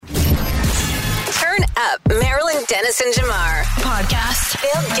Dennis and Jamar. Podcast.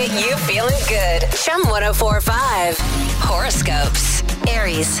 They'll get you feeling good. Chum 1045. Horoscopes.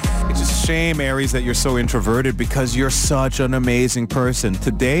 Aries. It's a shame, Aries, that you're so introverted because you're such an amazing person.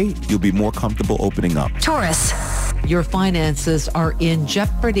 Today, you'll be more comfortable opening up. Taurus. Your finances are in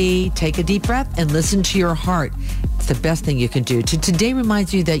jeopardy. Take a deep breath and listen to your heart. It's the best thing you can do. Today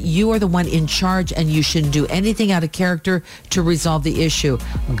reminds you that you are the one in charge and you shouldn't do anything out of character to resolve the issue.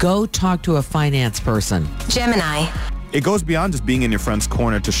 Go talk to a finance person. Gemini. It goes beyond just being in your friend's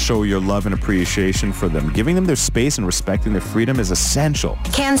corner to show your love and appreciation for them. Giving them their space and respecting their freedom is essential.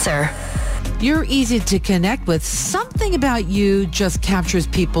 Cancer. You're easy to connect with. Something about you just captures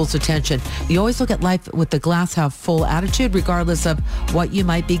people's attention. You always look at life with the glass half full attitude, regardless of what you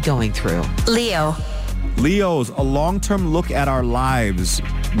might be going through. Leo. Leos, a long-term look at our lives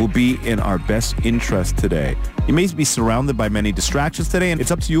will be in our best interest today. You may be surrounded by many distractions today, and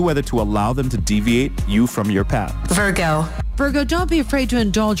it's up to you whether to allow them to deviate you from your path. Virgo. Virgo, don't be afraid to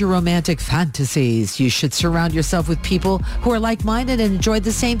indulge your romantic fantasies. You should surround yourself with people who are like-minded and enjoy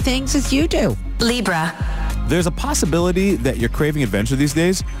the same things as you do. Libra. There's a possibility that you're craving adventure these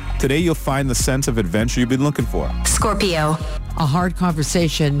days. Today, you'll find the sense of adventure you've been looking for. Scorpio. A hard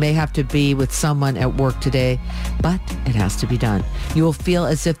conversation may have to be with someone at work today, but it has to be done. You will feel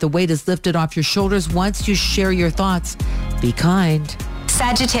as if the weight is lifted off your shoulders once you share your thoughts. Be kind.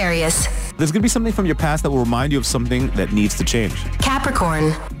 Sagittarius. There's going to be something from your past that will remind you of something that needs to change.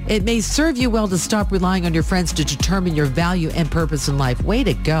 Capricorn. It may serve you well to stop relying on your friends to determine your value and purpose in life. Way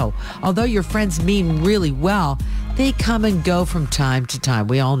to go. Although your friends mean really well, they come and go from time to time.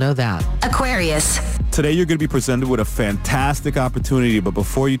 We all know that. Aquarius. Today, you're going to be presented with a fantastic opportunity, but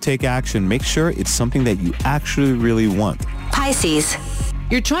before you take action, make sure it's something that you actually really want. Pisces.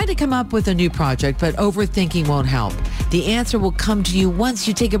 You're trying to come up with a new project, but overthinking won't help. The answer will come to you once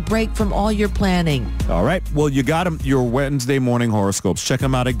you take a break from all your planning. All right. Well, you got them, your Wednesday morning horoscopes. Check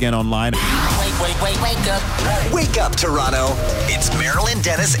them out again online. Wake up. Wake up, Toronto. It's Marilyn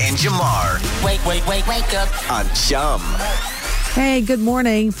Dennis and Jamar. Wake up. On Chum. Hey, good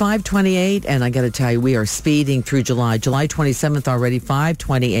morning, 5:28, and I got to tell you, we are speeding through July 27th already,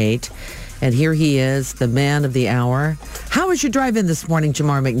 5:28, and here he is, the man of the hour. How was your drive-in this morning,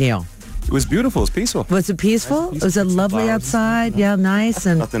 Jamar McNeil? It was beautiful. It was peaceful. Was it peaceful? Was it lovely outside? Yeah, nice.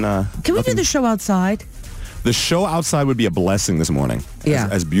 And Nothing. can we do the show outside? The show outside would be a blessing this morning. Yeah.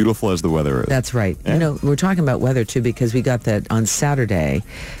 As beautiful as the weather is. That's right. Yeah. You know, we're talking about weather, too, because we got that on Saturday.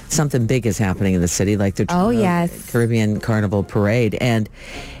 Something big is happening in the city, like the Caribbean Carnival Parade. And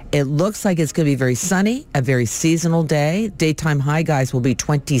it looks like it's going to be very sunny, a very seasonal day. Daytime high, guys, will be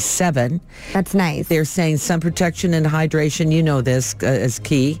 27. That's nice. They're saying sun protection and hydration, you know this, is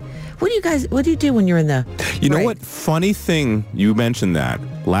key. What do you do when you're in the You know parade? what? Funny thing, you mentioned that.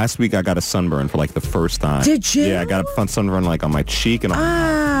 Last week, I got a sunburn for like the first time. Did you? Yeah, I got a fun sunburn like on my cheek and on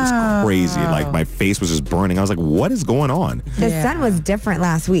my It was crazy. Like my face was just burning. I was like, what is going on? The sun was different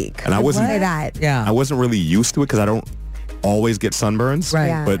last week. And I wasn't- Say that. Yeah. I wasn't really used to it because I don't always get sunburns. Right.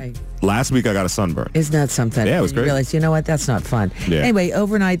 Yeah. But Right. last week, I got a sunburn. Isn't that something? Yeah, it was And you great. realize, you know what? That's not fun. Yeah. Anyway,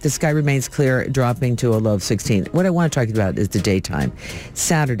 overnight, the sky remains clear, dropping to a low of 16. What I want to talk about is the daytime.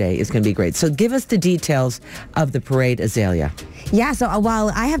 Saturday is going to be great. So give us the details of the parade, Azalea. Yeah, so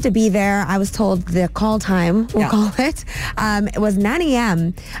while I have to be there, I was told the call time, we'll call it was 9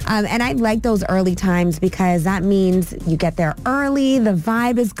 a.m. And I like those early times because that means you get there early, the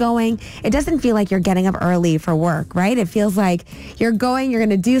vibe is going. It doesn't feel like you're getting up early for work, right? It feels like you're going, you're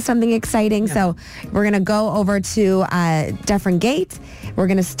going to do something exciting. Yeah. So we're going to go over to Dufferin Gate. We're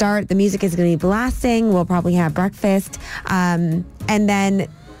going to start, the music is going to be blasting. We'll probably have breakfast. And then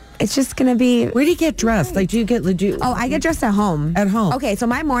it's just going to be... Where do you get dressed? Like, do you... Oh, I get dressed at home. At home? Okay, so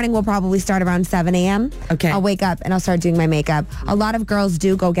my morning will probably start around 7 a.m. Okay. I'll wake up and I'll start doing my makeup. A lot of girls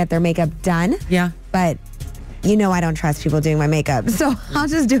do go get their makeup done. Yeah. But you know I don't trust people doing my makeup, so I'll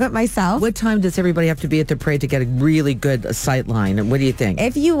just do it myself. What time does everybody have to be at the parade to get a really good sight line? And what do you think?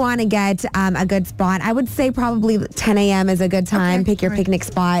 If you want to get a good spot, I would say probably 10 a.m. is a good time. Okay, Pick your picnic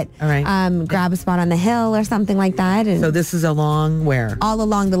spot. All right. Grab a spot on the hill or something like that. And So this is along where? all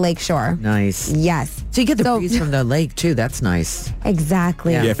along the lake shore. Nice. Yes. So you get the breeze from the lake, too. That's nice.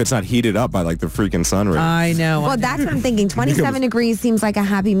 Exactly. Yeah, if it's not heated up by like the freaking sun rays. I know. Well, that's what I'm thinking. 27 degrees seems like a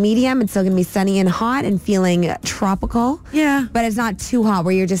happy medium. It's still going to be sunny and hot and feeling tropical. Yeah. But it's not too hot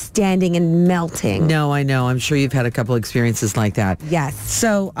where you're just standing and melting. No, I know. I'm sure you've had a couple experiences like that. Yes.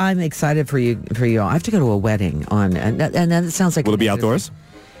 So I'm excited for you all. I have to go to a wedding on, and that sounds like... Will it be outdoors?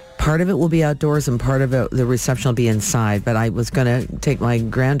 Part of it will be outdoors and part of it, the reception will be inside. But I was going to take my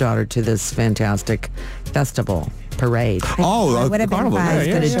granddaughter to this fantastic festival. parade. It would the have been carnival. fun. I was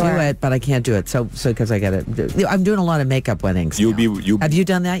Yeah, going to yeah, do yeah. it, but I can't do it. So because I got to, I'm doing a lot of makeup weddings. Have Have you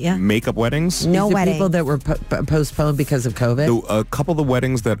done that yet? makeup weddings? No Is there wedding. people that were postponed because of COVID? A couple of the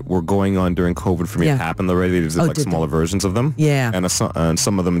weddings that were going on during COVID for me Yeah. happened already. They did Oh, like did smaller versions of them. Yeah. And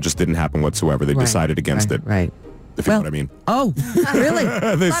some of them just didn't happen whatsoever. They decided against it. Right. If you know what I mean. Oh, really?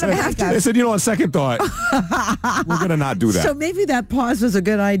 They said, on second thought, we're going to not do that. So maybe that pause was a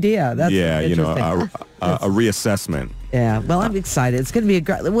good idea. That's interesting. a reassessment. Yeah, well, I'm excited. It's going to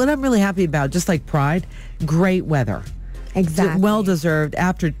be what I'm really happy about, just like Pride, great weather. Exactly. Well deserved.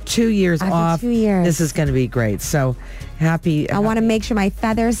 After 2 years After off, 2 years. this is going to be great. So happy. I want to make sure my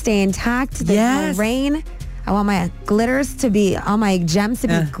feathers stay intact. There's Yes. no rain. I want my glitters to be, all my gems to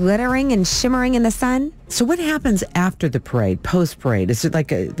be glittering and shimmering in the sun. So what happens after the parade, post-parade? Is it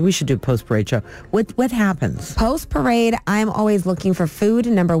like we should do a post-parade show. What happens? Post-parade, I'm always looking for food,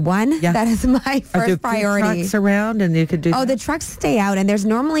 number one. Yeah. That is my Are there first food priority. trucks around and you could do Oh, the that? trucks stay out, and there's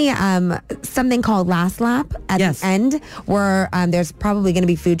normally something called Last Lap at Yes. the end, where there's probably going to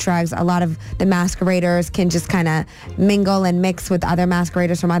be food trucks. A lot of the masqueraders can just kind of mingle and mix with other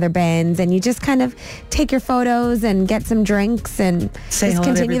masqueraders from other bands, and you just kind of take your photos and get some drinks and Say just hello to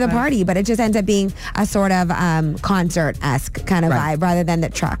continue the everybody. party. But it just ends up being a sort of concert-esque kind of Right. vibe rather than the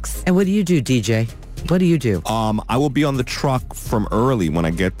trucks. And what do you do, DJ? What do you do? I will be on the truck from early when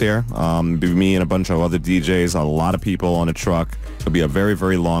I get there. Be me and a bunch of other DJs, a lot of people on the truck. It'll be a very,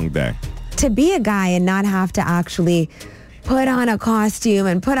 very long day. To be a guy and not have to actually put on a costume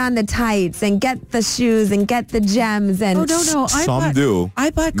and put on the tights and get the shoes and get the gems and Oh, no. Some do. I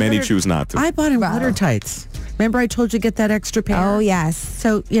bought Many glitter- choose not to. I bought him Wow. glitter tights. Remember I told you to get that extra pair? Oh, yes.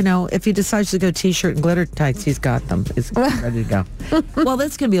 So, if he decides to go T-shirt and glitter tights, he's got them. He's ready to go. Well,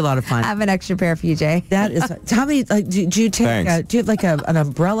 that's going to be a lot of fun. I have an extra pair for you, Jay. That is, how many, like, do you take, Thanks. do you have like an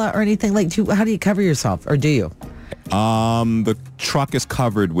umbrella or anything? Like, how do you cover yourself? Or do you? The truck is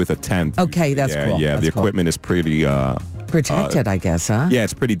covered with a tent. Okay, that's yeah, cool. Yeah, That's the cool. equipment is pretty, Protected, I guess, huh? yeah,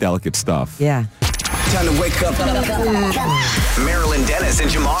 it's pretty delicate stuff. Yeah. Time to wake up. Marilyn Dennis and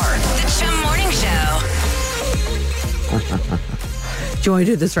Jamar. The Chum Morning Show. Do you want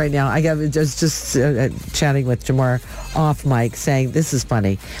to do this right now? I got just chatting with Jamar off mic saying, this is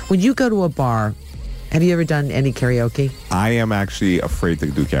funny. When you go to a bar, have you ever done any karaoke? I am actually afraid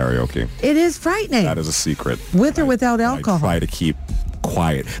to do karaoke. It is frightening. That is a secret. With or without alcohol? I try to keep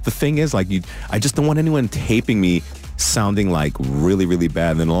quiet. The thing is, like, I just don't want anyone taping me sounding like really, really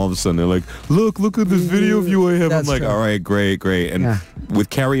bad. And then all of a sudden they're like, look at this video of you I have. That's I'm like, true. all right, great. And Yeah. with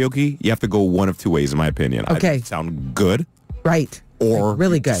karaoke, you have to go one of two ways, in my opinion. Okay. Either sound good Right. or Like,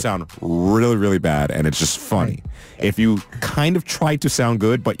 really you good. sound really, really bad, and it's just funny. Right. If you kind of try to sound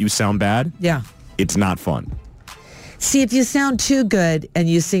good, but you sound bad, Yeah. it's not fun. See, if you sound too good and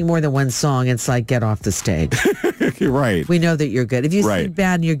you sing more than one song, it's like, get off the stage. You're right. We know that you're good. If you sing Right.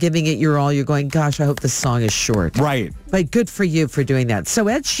 bad and you're giving it your all, you're going, gosh, I hope this song is short. Right. But good for you for doing that. So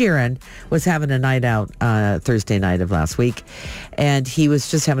Ed Sheeran was having a night out Thursday night of last week, and he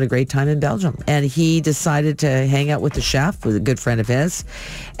was just having a great time in Belgium. And he decided to hang out with the chef, with a good friend of his,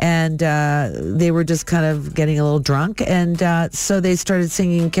 and they were just kind of getting a little drunk, and so they started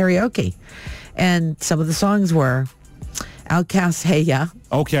singing karaoke. And some of the songs were Outkast's Hey Ya,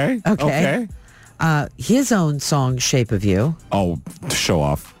 Okay. his own song Shape of You, Oh, show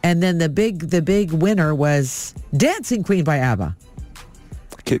off. and then the big winner was Dancing Queen by ABBA.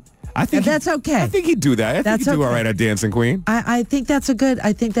 I think That's okay. I think he'd do that. I think That's he'd do all okay. right at Dancing Queen. I think that's a good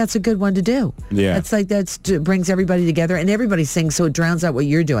one to do. Yeah. It's like brings everybody together and everybody sings, so it drowns out what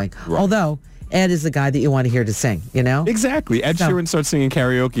you're doing. Right. Although Ed is the guy that you want to hear to sing, Exactly. Ed So- Sheeran starts singing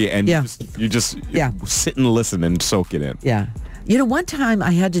karaoke, and Yeah. you just Yeah. sit and listen and soak it in. Yeah. One time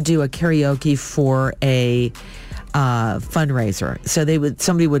I had to do a karaoke for a fundraiser. So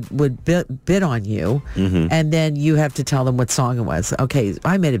somebody would bid on you, and then you have to tell them what song it was. Okay,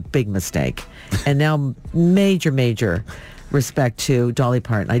 I made a big mistake, and now major respect to Dolly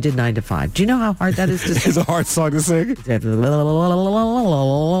Parton. I did 9 to 5. Do you know how hard that is to It's a hard song to sing. Oh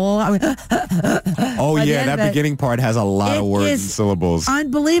By the yeah, end that of it, beginning part has a lot of It words and is syllables.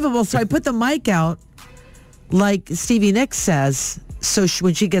 Unbelievable. So I put the mic out, like Stevie Nicks says. So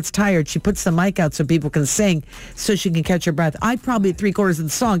when she gets tired, she puts the mic out so people can sing, so she can catch her breath. I probably 3/4 of the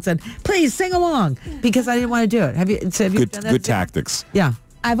song said, "Please sing along," because I didn't want to do it. Have you done that? Good tactics. Yeah.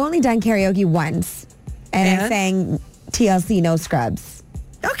 I've only done karaoke once, and I And? sang TLC No Scrubs.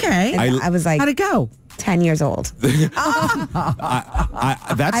 Okay. I was like How'd it go? 10 years old. That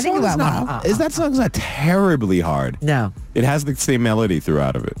I think it song's went not, that song's not terribly hard. No. It has the same melody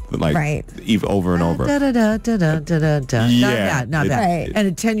throughout of it, like Right. over and over. Da, da, da, da, da, da, da. Yeah, Not bad. Right. And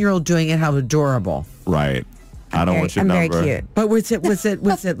a 10-year-old doing it, how adorable. Right. I don't want your I'm number. very cute. But was it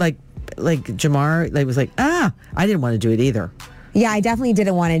like Jamar? Like was like, I didn't want to do it either. Yeah, I definitely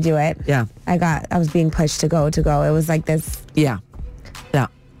didn't want to do it. Yeah. I was being pushed to go. It was like this. Yeah. Yeah.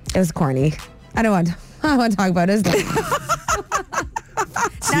 It was corny. I don't want to talk about it.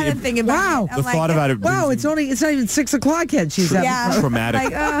 Now I'm thinking about it. The thought about it. Wow, it's not even 6 o'clock yet. She's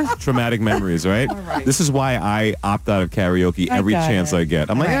traumatic memories, right? This is why I opt out of karaoke every chance I get.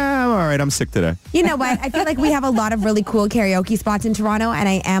 I'm like, I'm all right. I'm sick today. You know what? I feel like we have a lot of really cool karaoke spots in Toronto, and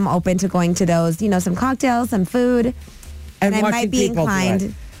I am open to going to those. You know, some cocktails, some food, and I might be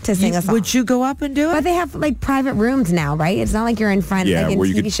inclined to sing a song. Would you go up and do it? But they have like private rooms now, right? It's not like you're in front like in where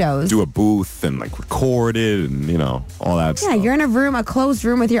you TV could shows. do a booth and like record it and all that stuff. Yeah, you're in a room, a closed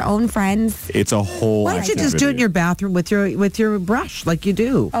room with your own friends. It's a whole. Why don't you just do it in your bathroom with your brush like you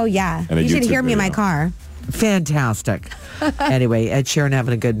do? Oh yeah, And a you should YouTube hear me in my video. car. Fantastic. Anyway, Ed Sheeran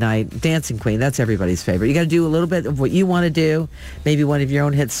having a good night. Dancing Queen, that's everybody's favorite. You got to do a little bit of what you want to do, maybe one of your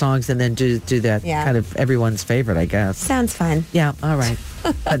own hit songs, and then do that kind of everyone's favorite, I guess. Sounds fun. Yeah, all right.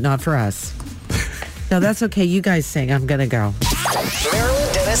 But not for us. No, that's okay. You guys sing. I'm going to go.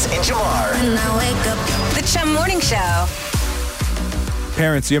 Marilyn Dennis and Jamar. And I wake up. The Chum Morning Show.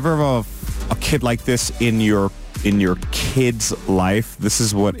 Parents, you ever have a kid like this in your kid's life? This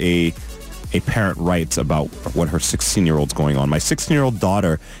is what a parent writes about what her 16-year-old's going on. My 16-year-old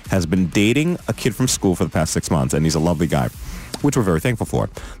daughter has been dating a kid from school for the past 6 months, and he's a lovely guy, which we're very thankful for.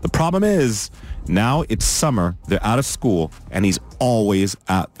 The problem is, now it's summer, they're out of school, and he's always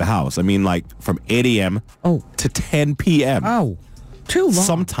at the house. I mean, like, from 8 a.m. to 10 p.m. Oh, too long.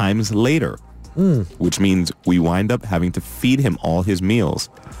 Sometimes later, which means we wind up having to feed him all his meals.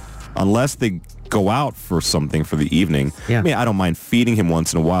 Unless they go out for something for the evening. Yeah. I mean, I don't mind feeding him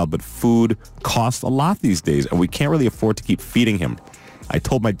once in a while, but food costs a lot these days, and we can't really afford to keep feeding him. I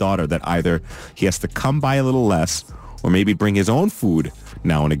told my daughter that either he has to come by a little less or maybe bring his own food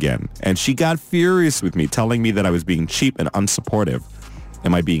now and again. And she got furious with me, telling me that I was being cheap and unsupportive.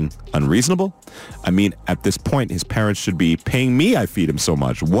 Am I being unreasonable? I mean, at this point, his parents should be paying me I feed him so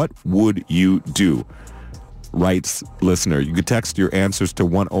much. What would you do? Writes listener. You could text your answers to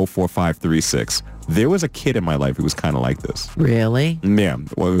 104536. There was a kid in my life who was kind of like this. Really? Yeah.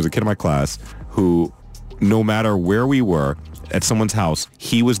 Well, there was a kid in my class who, no matter where we were, at someone's house,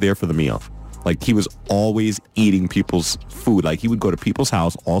 he was there for the meal. Like, he was always eating people's food. Like, he would go to people's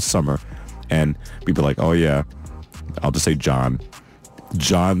house all summer, and we'd be like, oh, yeah, I'll just say John.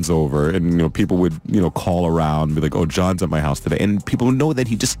 John's over, and people would call around and be like, oh, John's at my house today, and people would know that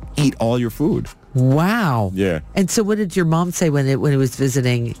he just eat all your food. Wow. Yeah. And so what did your mom say when it was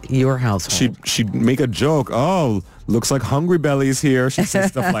visiting your household? She'd make a joke. Oh, looks like Hungry Belly's here. She said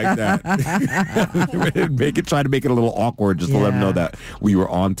stuff like that. Try to make it a little awkward just to let him know that we were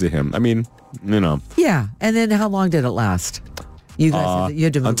on to him. I mean, Yeah. And then how long did it last? You guys, you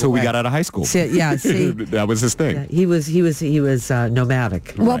had to move until away. we got out of high school. See, That was his thing. Yeah, he was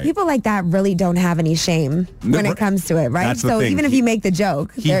nomadic. Well, Right. people like that really don't have any shame when it comes to it, right? That's the So thing. even if you make the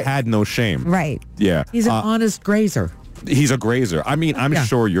joke, He had no shame. right. Yeah. He's an honest grazer. He's a grazer. I mean, I'm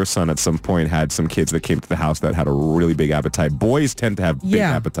sure your son at some point had some kids that came to the house that had a really big appetite. Boys tend to have big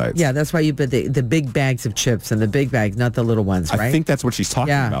appetites. Yeah, that's why you put the big bags of chips and the big bags, not the little ones, right? I think that's what she's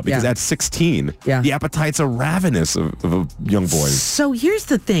talking about, because at 16, the appetites are ravenous of a young boy. So here's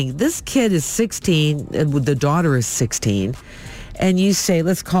the thing. This kid is 16, the daughter is 16, and you say,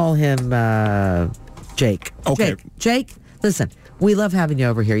 let's call him Jake. Okay. Jake, listen, we love having you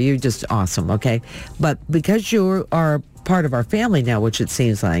over here. You're just awesome, okay? But because you are part of our family now, which it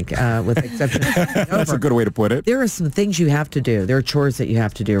seems like, with the exception of That's a good way to put it. there are some things you have to do. There are chores that you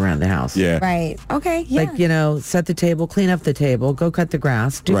have to do around the house. Yeah. Right. Okay. Yeah. Like, set the table, clean up the table, go cut the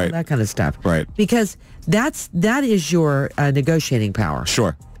grass, do Right. that kind of stuff. Right. Because that is your negotiating power.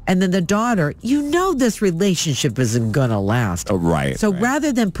 Sure. And then the daughter, this relationship isn't going to last. Oh, right. So right.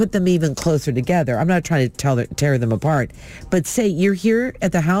 rather than put them even closer together, I'm not trying to tear them apart, but say you're here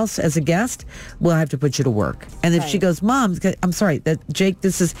at the house as a guest, we'll have to put you to work. And if she goes, Mom, I'm sorry, that Jake,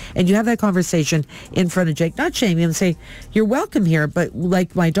 and you have that conversation in front of Jake, not shame him, and say, you're welcome here, but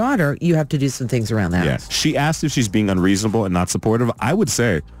like my daughter, you have to do some things around the house. Yes. She asked if she's being unreasonable and not supportive. I would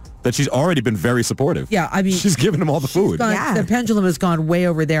say that she's already been very supportive. Yeah, I mean, she's given him all the food. The pendulum has gone way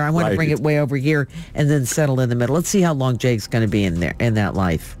over there. I want to Right. bring it way over here and then settle in the middle. Let's see how long Jake's going to be in that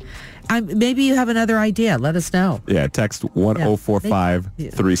life. Maybe you have another idea. Let us know. Yeah, text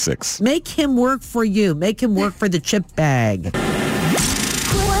 104536. Make him work for you. Make him work for the chip bag.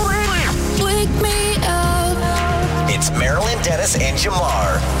 Wake me up. It's Marilyn Dennis and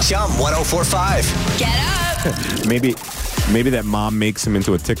Jamar. Chum 1045. Get up. Maybe Maybe that mom makes him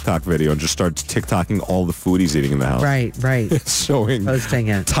into a TikTok video and just starts TikToking all the food he's eating in the house. Right. Showing Posting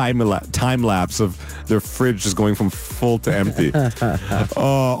it. time lapse of their fridge just going from full to empty.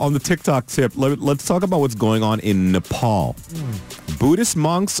 On the TikTok tip, let's talk about what's going on in Nepal. Buddhist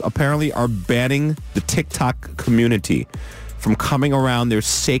monks apparently are banning the TikTok community from coming around their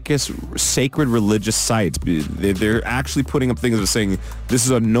sacred religious sites. They're actually putting up things that are saying this is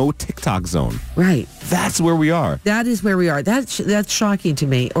a no TikTok zone. Right. That's where we are. That is where we are. That's shocking to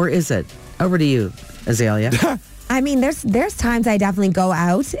me. Or is it? Over to you, Azalea. I mean, there's times I definitely go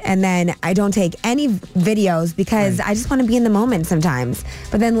out and then I don't take any videos because I just want to be in the moment sometimes.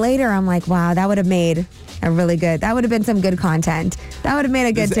 But then later I'm like, wow, that would have made that would have been some good content. That would have made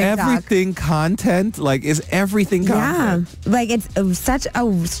a good TikTok. Is everything content? Like, is everything content? Yeah. Like, it's such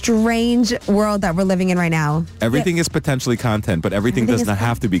a strange world that we're living in right now. Everything is potentially content, but everything does not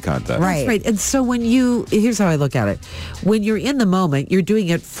have to be content. Right. That's right. And so here's how I look at it. When you're in the moment, you're doing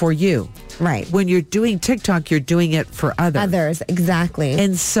it for you. Right. When you're doing TikTok, you're doing it for others. Others, exactly.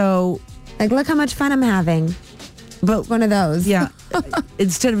 And so... Like, look how much fun I'm having. But one of those. Yeah.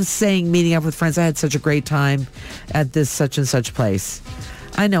 Instead of saying meeting up with friends, I had such a great time at this such and such place.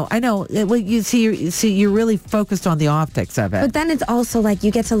 I know. Well, you see, you're really focused on the optics of it. But then it's also like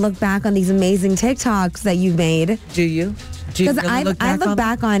you get to look back on these amazing TikToks that you've made. Do you? Because I look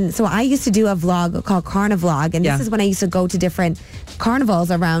back on, so I used to do a vlog called Carnivlog, and this is when I used to go to different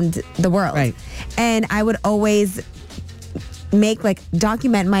carnivals around the world. Right. And I would always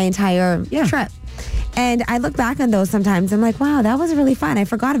document my entire trip. And I look back on those sometimes. I'm like, wow, that was really fun. I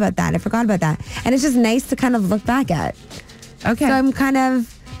forgot about that. And it's just nice to kind of look back at. Okay.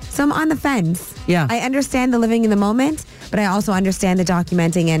 So I'm on the fence. Yeah. I understand the living in the moment, but I also understand the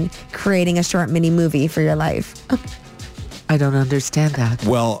documenting and creating a short mini movie for your life. I don't understand that.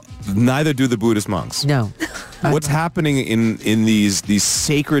 Well, neither do the Buddhist monks. No. What's happening in these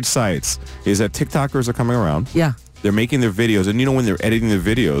sacred sites is that TikTokers are coming around. Yeah. They're making their videos, and when they're editing their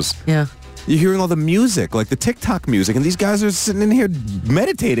videos, yeah, you're hearing all the music, like the TikTok music, and these guys are sitting in here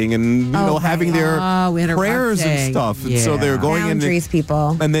meditating and having their prayers and stuff. Yeah. And so they're going Boundaries,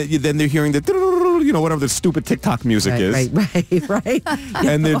 people. And then they're hearing the whatever the stupid TikTok music is. Right.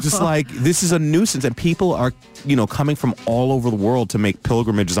 And they're just like, this is a nuisance, and people are coming from all over the world to make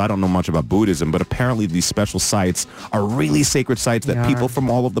pilgrimages. I don't know much about Buddhism, but apparently these special sites are really sacred sites that people from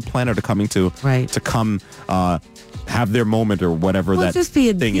all over the planet are coming to come have their moment or whatever that just be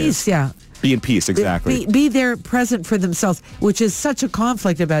in thing peace, is. yeah. Be in peace, exactly. Be there present for themselves, which is such a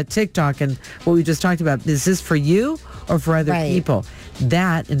conflict about TikTok and what we just talked about. Is this for you or for other people?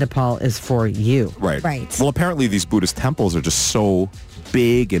 That in Nepal is for you. Right. Right. Well, apparently these Buddhist temples are just so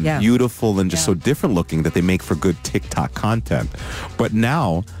big and beautiful and just so different looking that they make for good TikTok content. But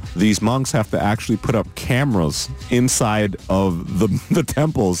now these monks have to actually put up cameras inside of the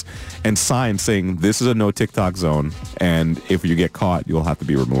temples and signs saying this is a no TikTok zone, and if you get caught, you'll have to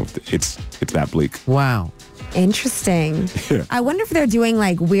be removed. It's that bleak. Wow. Interesting. I wonder if they're doing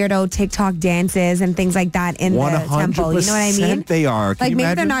like weirdo TikTok dances and things like that in the temple. You know what I mean? They are. Like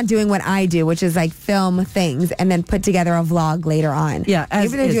maybe they're not doing what I do, which is like film things and then put together a vlog later on. Yeah,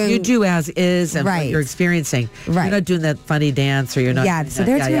 as is. You do as is and what you're experiencing. Right. You're not doing that funny dance or you're not. Yeah, so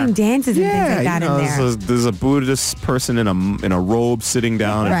they're doing dances and things like that in there. There's a Buddhist person in a robe sitting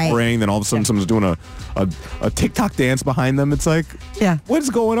down and praying. Then all of a sudden someone's doing a TikTok dance behind them. It's like, what is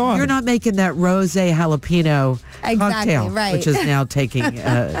going on? You're not making that rosé jalapeno cocktail, which is now taking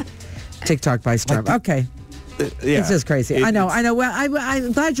TikTok by storm. Okay. It's just crazy. I know. Well,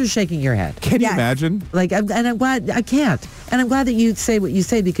 I'm glad you're shaking your head. Can you imagine? Like, and I'm glad I can't. And I'm glad that you say what you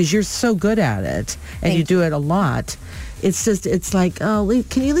say because you're so good at it and you do it a lot. It's just, it's like,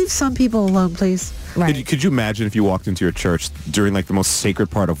 can you leave some people alone, please? Right. Could you imagine if you walked into your church during like the most sacred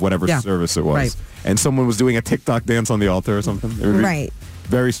part of whatever service it was, and someone was doing a TikTok dance on the altar or something? Right.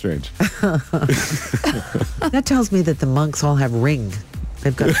 Very strange. That tells me that the monks all have ring.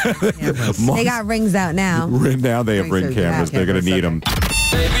 They've got cameras. They got rings out now. Now they have ring cameras. They're going to need them.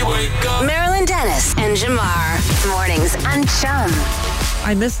 Marilyn Dennis and Jamar. Mornings on Chum.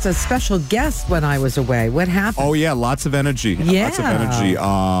 I missed a special guest when I was away. What happened? Oh, yeah. Lots of energy. Yeah. Lots of energy.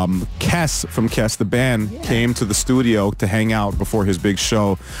 Kes from Kes the Band came to the studio to hang out before his big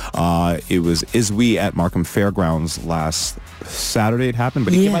show. It was Iswe at Markham Fairgrounds last Saturday it happened,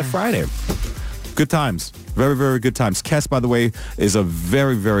 but he came by Friday. Good times. Very, very good times. Kes, by the way, is a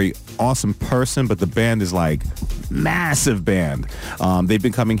very, very awesome person, but the band is like massive band. They've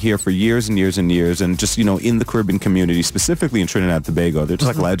been coming here for years and years and years, and just, in the Caribbean community, specifically in Trinidad and Tobago, they're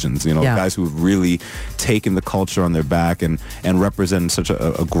just like legends, guys who've really taken the culture on their back and represent in such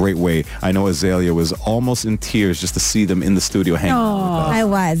a great way. I know Azalea was almost in tears just to see them in the studio hanging out with us. I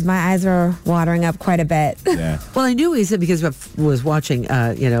was. My eyes were watering up quite a bit. Yeah. Well, I knew he said because I was watching,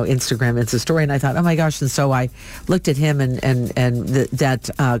 Instagram, Insta story, and I thought, oh my gosh! And so I looked at him and that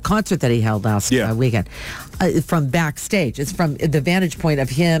concert that he held last weekend from backstage. It's from the vantage point of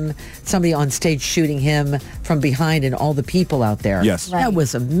him, somebody on stage shooting him from behind, and all the people out there. Yes, that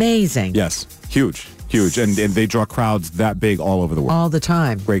was amazing. Yes, huge. And they draw crowds that big all over the world. All the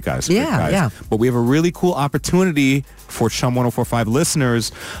time. Great guys. Yeah. But we have a really cool opportunity for Chum 104.5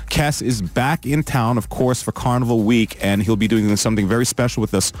 listeners. Kes is back in town, of course, for Carnival Week, and he'll be doing something very special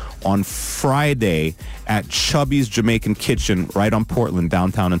with us on Friday at Chubby's Jamaican Kitchen right on Portland,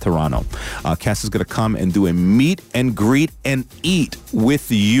 downtown in Toronto. Kes is going to come and do a meet and greet and eat with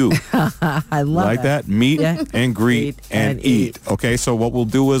you. I love that. Meet and greet and eat. Okay, so what we'll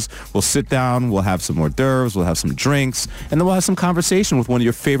do is we'll sit down, we'll have some hors d'oeuvres, we'll have some drinks, and then we'll have some conversation with one of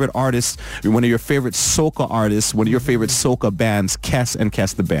your favorite artists, one of your favorite soca artists, one of your favorite soca bands, Kes and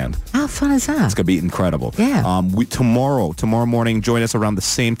Kes the Band. How fun is that? It's going to be incredible. Yeah. Tomorrow morning, join us around the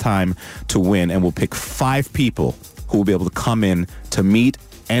same time to win, and we'll pick 5 people who will be able to come in to meet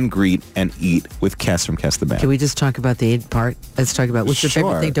and greet and eat with Kes from Kes the Band. Can we just talk about the eat part? Let's talk about what's your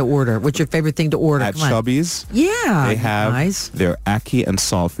favorite thing to order. What's your favorite thing to order? At Chubby's, they have their ackee and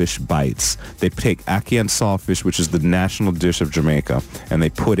saltfish bites. They take ackee and saltfish, which is the national dish of Jamaica, and they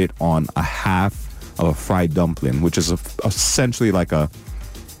put it on a half of a fried dumpling, which is essentially like a...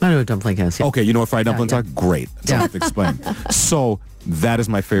 I know what dumpling is. Yeah. Okay, you know what fried dumplings are? Great. That's all I have to explain. So that is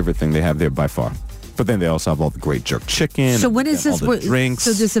my favorite thing they have there by far. But then they also have all the great jerk chicken. So when is this? All the drinks.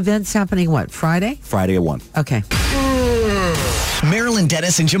 So this event's happening what, Friday? Friday at 1. Okay. Marilyn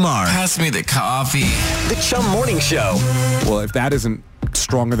Dennis and Jamar. Pass me the coffee. The Chum Morning Show. Well, if that isn't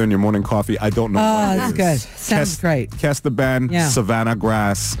stronger than your morning coffee, I don't know. Oh, that's good. Sounds great. Kes the Band, Savannah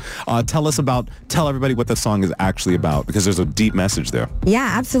Grass. Tell everybody what the song is actually about, because there's a deep message there.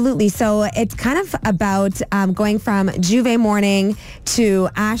 Yeah, absolutely. So it's kind of about going from Juve morning to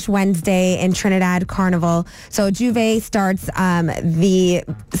Ash Wednesday in Trinidad Carnival. So Juve starts the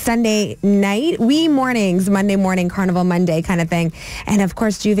Sunday night, wee mornings, Monday morning, Carnival Monday kind of thing. And of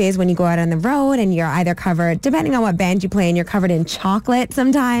course, Juve is when you go out on the road and you're either covered, depending on what band you play, and you're covered in chocolate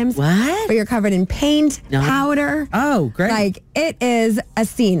sometimes. What? Or you're covered in paint, powder. Oh, great. Like, it is a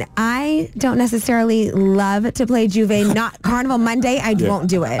scene. I don't necessarily love to play Juve. Not Carnival Monday, I won't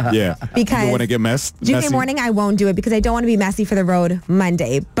do it. Yeah. Because you don't want to get messy? Juve morning, I won't do it because I don't want to be messy for the road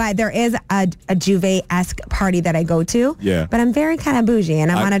Monday. But there is a Juve-esque party that I go to. Yeah. But I'm very kind of bougie,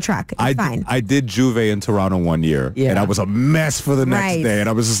 and I'm on a truck. It's fine. I did Juve in Toronto one year, and I was a mess for the next day. And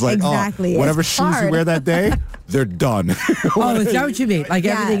I was just like, whatever shoes you wear that day, they're done. Oh, is that what you mean? Like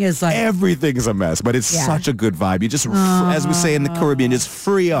everything is like... Everything is a mess, but it's such a good vibe. You just, as we say in the Caribbean, just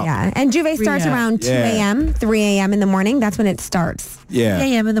free up. Yeah, and Juve starts around 2 a.m., 3 a.m. in the morning. That's when it starts. 3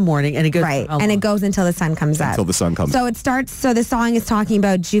 a.m. in the morning, and it goes... Right, and it goes until the sun comes up. Until the sun comes up. So it starts, so the song is talking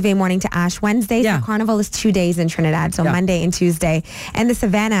about Juve morning to Ash Wednesday. So Carnival is 2 days in Trinidad, so Monday and Tuesday. And the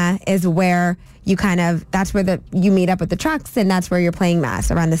Savannah is where you that's where you meet up with the trucks, and that's where you're playing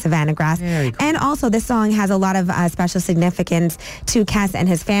mass around the Savannah Grass. Very cool. And also this song has a lot of special significance to Kes and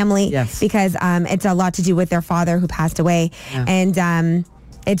his family because it's a lot to do with their father who passed away. Yeah. And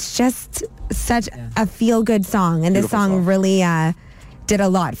it's just such a feel-good song. And this song really did a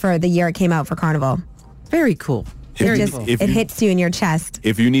lot for the year it came out for Carnival. Very cool. It hits you in your chest.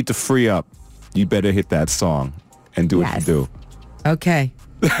 If you need to free up, you better hit that song and do what you do. Okay.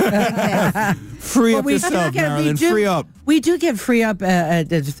 Free up yourself, Marilyn. Free up. We do get free up at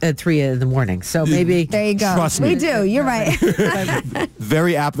 3 in the morning, so maybe... There you go. Trust me. We do. You're right.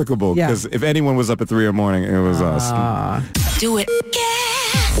 Very applicable, because if anyone was up at 3 in the morning, it was us. Do it.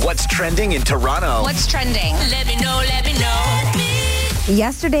 Yeah. What's trending in Toronto? What's trending? Let me know, let me know.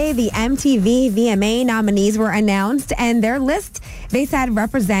 Yesterday, the MTV VMA nominees were announced, and their list, they said,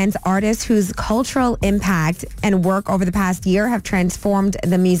 represents artists whose cultural impact and work over the past year have transformed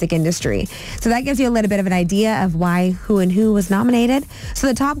the music industry. So that gives you a little bit of an idea of why, who, and who was nominated. So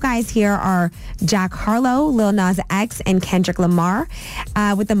the top guys here are Jack Harlow, Lil Nas X, and Kendrick Lamar,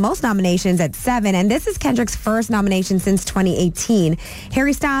 with the most nominations at 7. And this is Kendrick's first nomination since 2018.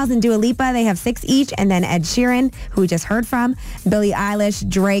 Harry Styles and Dua Lipa, they have 6 each. And then Ed Sheeran, who we just heard from, Billie Eilish,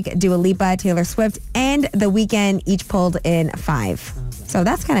 Drake, Dua Lipa, Taylor Swift, and The Weeknd each pulled in 5. So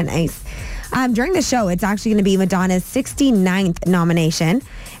that's kind of nice. During the show, it's actually going to be Madonna's 69th nomination,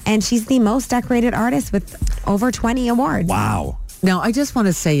 and she's the most decorated artist with over 20 awards. Wow. Now, I just want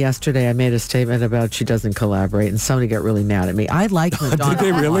to say yesterday I made a statement about she doesn't collaborate, and somebody got really mad at me. I like Madonna. Did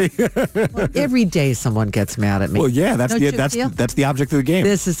they really? Well, every day someone gets mad at me. Well, yeah, that's Don't you feel? that's the object of the game.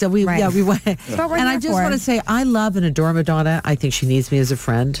 This is we Right. we went. what we're And I here just for. want to say I love and adore Madonna. I think she needs me as a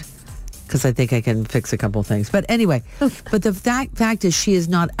friend because I think I can fix a couple things. But anyway, but the fact is she is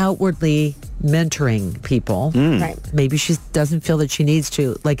not outwardly mentoring people. Right. Maybe she doesn't feel that she needs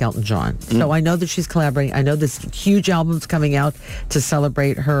to, like Elton John. So I know that she's collaborating. I know this huge album's coming out to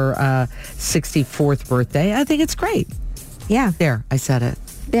celebrate her 64th birthday. I think it's great. Yeah. There, I said it.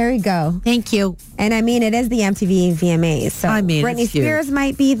 There you go. Thank you. And I mean, it is the MTV VMAs. So I mean, Britney it's huge. Spears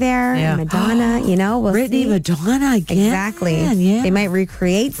might be there. Yeah. Madonna, we'll Britney, see. Madonna again. Exactly. Yeah. They might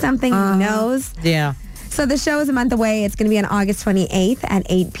recreate something. Who knows? Yeah. So the show is a month away. It's going to be on August 28th at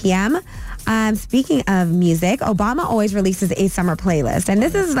 8 p.m. Speaking of music, Obama always releases a summer playlist. And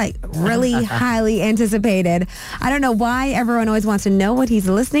this is like really highly anticipated. I don't know why everyone always wants to know what he's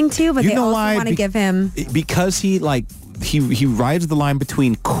listening to, but You they know also why? want to give him... Because he rides the line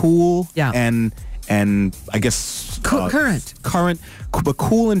between cool Yeah. and I guess Current, but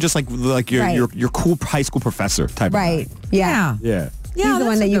cool and just like your Right. your cool high school professor type Right. of guy. Yeah. Yeah. Yeah, He's the that's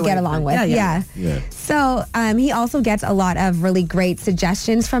one a that you good get way to along put it. with. Yeah. Yeah. So he also gets a lot of really great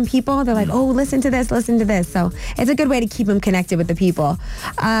suggestions from people. They're like, oh, listen to this, listen to this. So it's a good way to keep him connected with the people.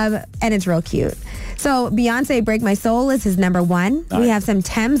 And it's real cute. So Beyonce, Break My Soul is his number one. Nice. We have some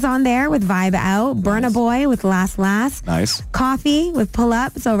Thames on there with Vibe Out. Burna Boy with Last Last. Nice. Coffee with Pull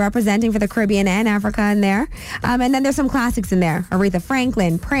Up, so representing for the Caribbean and Africa in there. And then there's some classics in there. Aretha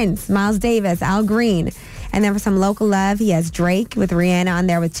Franklin, Prince, Miles Davis, Al Green. And then for some local love, he has Drake with Rihanna on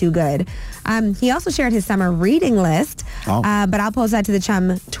there with Too Good. He also shared his summer reading list, Oh. but I'll post that to the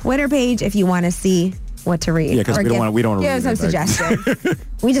Chum Twitter page if you want to see what to read. Yeah, 'cause Or we don't wanna give read some it back. suggestions.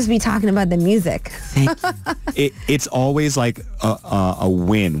 We just be talking about the music. It's always like a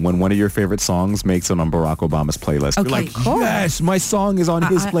win when one of your favorite songs makes it on Barack Obama's playlist. You're Okay. like, yes, my song is on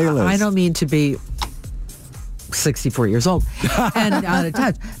his playlist. I don't mean to be 64 years old and out of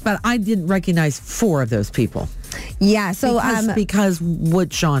touch, but I didn't recognize 4 of those people. Yeah, so Because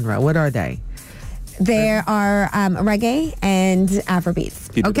what genre? What are they? there are reggae and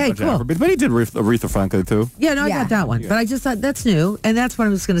Afrobeats. He did a Okay, bunch of cool. Afrobeats, but he did Aretha Franklin too. Yeah, no, I Yeah. got that one. But I just thought that's new. And that's what I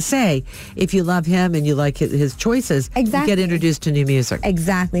was going to say. If you love him and you like his choices, Exactly. you get introduced to new music.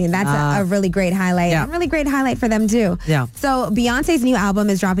 Exactly, and that's a really great highlight. Yeah. And really great highlight for them too. Yeah. So Beyonce's new album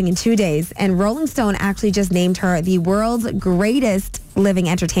is dropping in 2 days, and Rolling Stone actually just named her the world's greatest living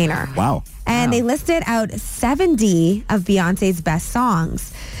entertainer. Wow. And they listed out 70 of Beyonce's best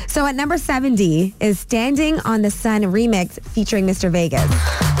songs. So at number 70 is Standing on the Sun remix featuring Mr. Vegas.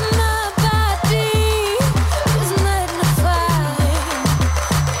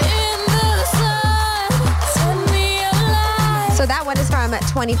 So that one is from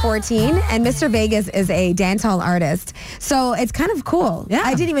 2014, and Mr. Vegas is a dancehall artist. So it's kind of cool. Yeah.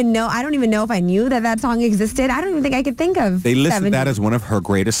 I don't even know if I knew that song existed. I don't even think I could think of They listed 70. that as one of her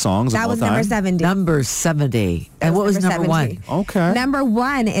greatest songs That of all was time. number 70. Number 70. And what was number 70. 1? Okay. Number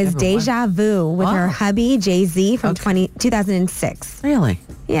 1 is Deja Vu with her Oh. hubby, Jay-Z, from 2006. Really?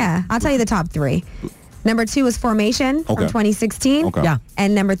 Yeah, I'll tell you the top 3. Number 2 is Formation Okay. from 2016. Okay. Yeah.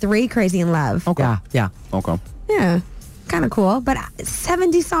 And number 3, Crazy in Love. Okay. Yeah. Okay. Yeah, kind of cool. But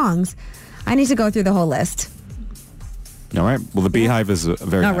 70 songs. I need to go through the whole list. All right. Well, the Beehive is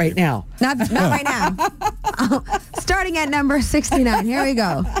very Not happy. right now. Not right now. Starting at number 69. Here we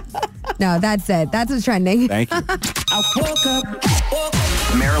go. No, that's it. That's what's trending. Thank you.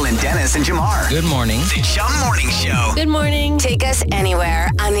 Marilyn Dennis and Jamar. Good morning. The Chum Morning Show. Good morning. Take us anywhere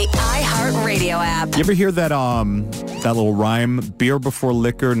on the iHeartRadio app. You ever hear that that little rhyme? Beer before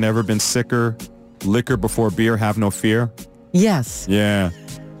liquor, never been sicker. Liquor before beer, have no fear. Yes. Yeah,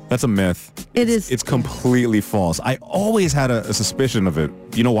 that's a myth. It is. It's completely false. I always had a suspicion of it.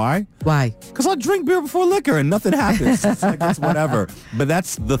 You know why? Why? Because I'll drink beer before liquor and nothing happens. It's like, it's whatever. But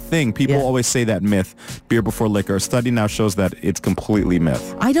that's the thing. People Yeah. always say that myth, beer before liquor. A study now shows that it's completely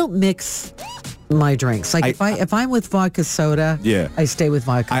myth. I don't mix my drinks. Like if I'm with vodka soda, Yeah. I stay with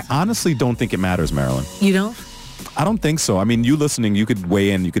vodka. I honestly don't think it matters, Marilyn. You don't? I don't think so. I mean, you listening, you could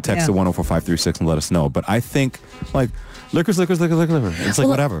weigh in. You could text Yeah. to 104536 and let us know. But I think, like, liquor's liquor. It's like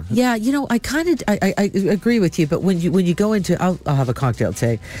whatever. Yeah, I kind of I agree with you, but when you go into I'll have a cocktail,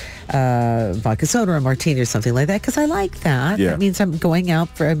 say vodka soda or a martini or something like that, because I like that. Yeah. That means I'm going out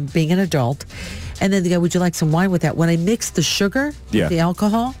for being an adult. And then they go, would you like some wine with that? When I mix the sugar Yeah. with the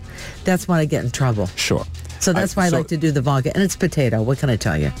alcohol, that's when I get in trouble. Sure. So that's why I like to do the vodka. And it's potato. What can I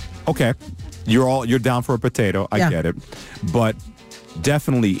tell you? Okay. You're down for a potato. I get it. But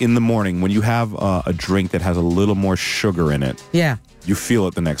definitely in the morning when you have a drink that has a little more sugar in it. Yeah. You feel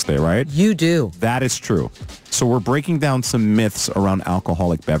it the next day, right? You do. That is true. So we're breaking down some myths around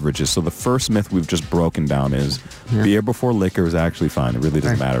alcoholic beverages. So the first myth we've just broken down is beer before liquor is actually fine. It really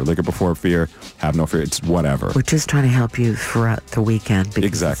doesn't matter. Liquor before beer, have no fear. It's whatever. We're just trying to help you throughout the weekend because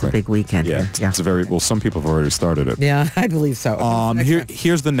Exactly. it's a big weekend Yeah, here. it's a very, well, some people have already started it. Yeah, I believe so.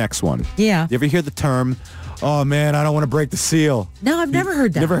 Here's the next one. Yeah. You ever hear the term, oh man, I don't want to break the seal? No, I've never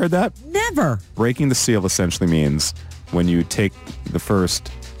heard that. Never heard that? Never. Breaking the seal essentially means when you take the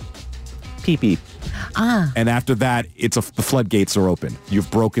first pee-pee. And after that, the floodgates are open. You've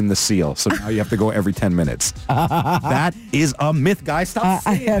broken the seal. So now you have to go every 10 minutes. That is a myth, guys. Stop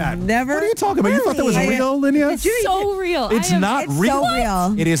saying that. I have never. What are you talking about? You thought that was real, Linnea? So real. It's not It's real. so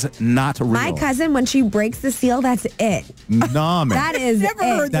real. It is not real. My cousin, when she breaks the seal, that's it. Nah, man. That is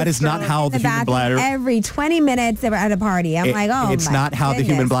it. That is not how the human bathroom bladder... every 20 minutes at a party. I'm like, oh, It's my not how the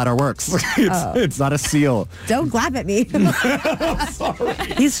human goodness. bladder works. It's not a seal. Don't clap at me.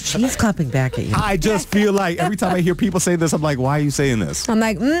 She's clapping back at you. I just feel like every time I hear people say this, I'm like, why are you saying this? I'm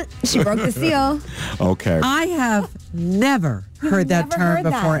like, she broke the seal. Okay. I have never heard that never term heard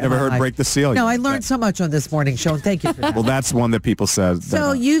that. before. in Never my heard life. break the seal? No, I yet. learned so much on this morning show, and thank you for that. Well, that's one that people said.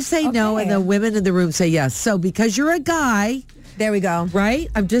 So you say no, and the women in the room say yes. So because you're a guy, There we go. right?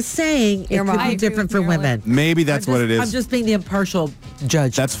 I'm just saying You're it wrong. could I be agree different with for Marilyn. women. Maybe that's what it is. I'm just being the impartial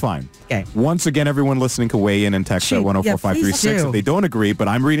judge. That's fine. Okay. Once again, everyone listening can weigh in and text Shoot. at 104536 Yeah, please if they don't agree, but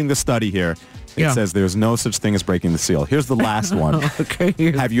I'm reading the study here. It Yeah. says there's no such thing as breaking the seal. Here's the last one.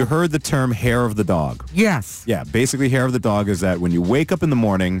 Okay. Have you heard the term hair of the dog? Yes. Yeah, basically hair of the dog is that when you wake up in the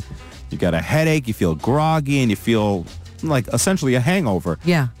morning, you got a headache, you feel groggy, and you feel like essentially a hangover.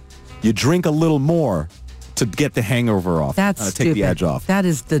 Yeah. You drink a little more to get the hangover off. That's take stupid. the edge off. That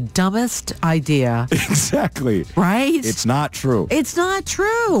is the dumbest idea, Exactly. right? It's not true. It's not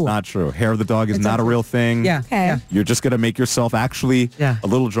true. Not true. Hair of the dog is not a real thing. Yeah. Okay. Yeah. You're just going to make yourself actually Yeah. a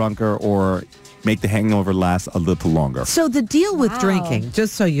little drunker or make the hangover last a little longer. So the deal with drinking,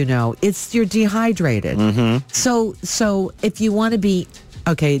 just so you know, it's you're dehydrated. Mm-hmm. So if you want to be,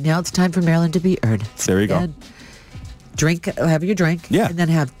 okay, now it's time for Marilyn to be earnest. There you go. And have your drink. Yeah. And then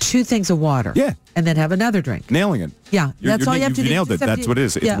have 2 things of water. Yeah. And then have another drink. Nailing it. Yeah, that's all you have to do. nailed it. Just have That's to- what it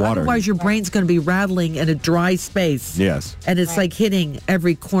is. It's yeah, water. Otherwise, your brain's going to be rattling in a dry space. Yes. And it's like hitting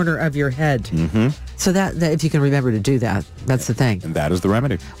every corner of your head. Mm-hmm. So that if you can remember to do that, that's the thing. And that is the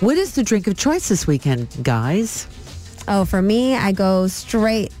remedy. What is the drink of choice this weekend, guys? Oh, for me, I go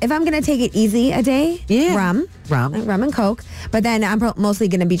straight. If I'm going to take it easy a day, Yeah. rum and Coke. But then I'm mostly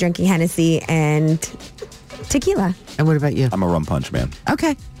going to be drinking Hennessy and tequila. And what about you? I'm a rum punch man.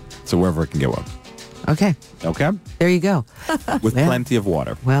 Okay. So wherever I can get one. Okay. Okay? There you go. With Yeah. plenty of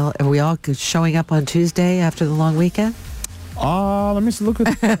water. Well, are we all showing up on Tuesday after the long weekend? Let me look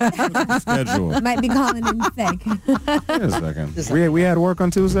at the schedule. Might be calling in sick. Wait a second. We had work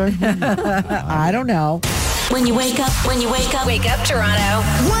on Tuesday? I don't know. When you wake up, wake up Toronto.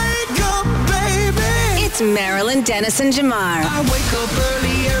 Wake up, baby. It's Marilyn Dennis and Jamar I wake up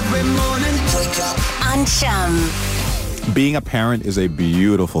early every morning. Wake up. on Chum. Being a parent is a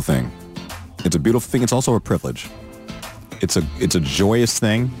beautiful thing. It's a beautiful thing. It's also a privilege. It's a joyous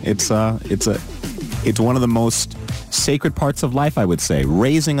thing. It's one of the most sacred parts of life, I would say.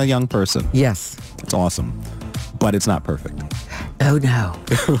 Raising a young person. Yes. It's awesome. But it's not perfect. Oh, no.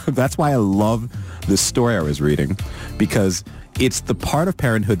 That's why I love this story I was reading, because it's the part of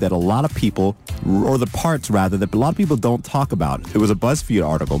parenthood that a lot of people, or the parts rather, that a lot of people don't talk about. It was a BuzzFeed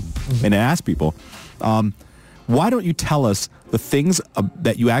article, and it asked people, why don't you tell us the things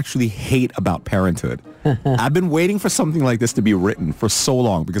that you actually hate about parenthood? I've been waiting for something like this to be written for so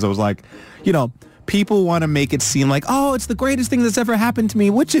long, because I was like, people want to make it seem like, oh, it's the greatest thing that's ever happened to me,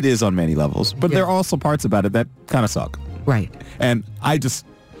 which it is on many levels. But there are also parts about it that kind of suck. Right. And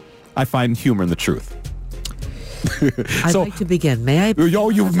I find humor in the truth. I'd like to begin. May I? You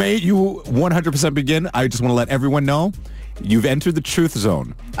 100% begin. I just want to let everyone know you've entered the truth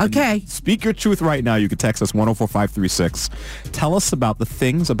zone. Okay. Speak your truth right now. You can text us 104536. Tell us about the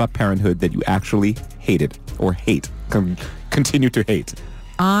things about parenthood that you actually hated or hate. Continue to hate.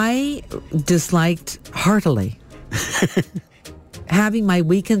 I disliked heartily having my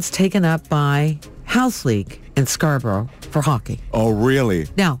weekends taken up by House League in Scarborough for hockey. Oh, really?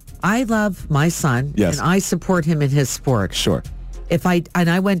 Now, I love my son, Yes. and I support him in his sport. Sure.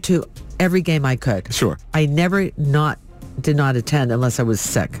 I went to every game I could. Sure. I never not did not attend unless I was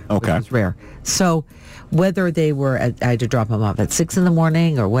sick. Okay. Which was rare. So whether they were, I had to drop them off at 6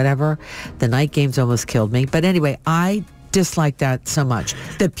 a.m. or whatever, the night games almost killed me. But anyway, I disliked that so much.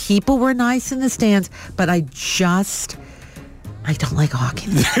 The people were nice in the stands, but I don't like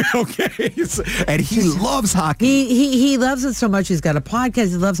hockey. Okay. And he loves hockey. He loves it so much. He's got a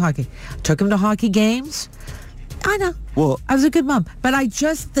podcast. He loves hockey. Took him to hockey games. I know. Well, I was a good mom, but I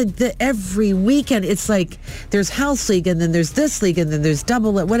just every weekend it's like there's house league and then there's this league and then there's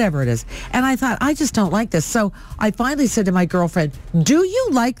double whatever it is, and I thought I just don't like this. So I finally said to my girlfriend, "Do you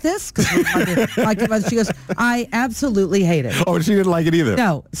like this?" Because she goes, "I absolutely hate it." Oh, she didn't like it either.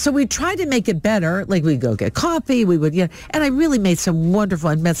 No. So we tried to make it better. Like we'd go get coffee. We would, and I really met some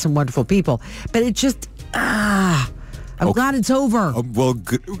wonderful people. But it just I'm glad it's over. Well,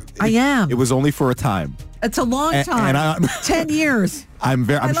 good. I am. It was only for a time. It's a long time. And 10 years. I'm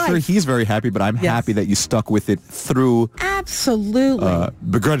sure he's very happy, but I'm happy that you stuck with it through. Absolutely.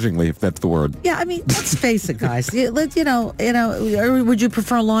 Begrudgingly, if that's the word. Yeah, I mean, let's face it, guys. Or would you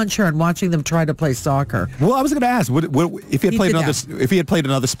prefer lawn chair and watching them try to play soccer? Well, I was going to ask, if he had played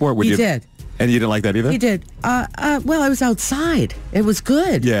another sport, would you? He did. And you didn't like that either? He did. Well, I was outside. It was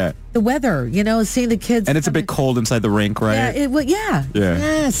good. Yeah. The weather, seeing the kids. And it's a bit cold inside the rink, right? Yeah.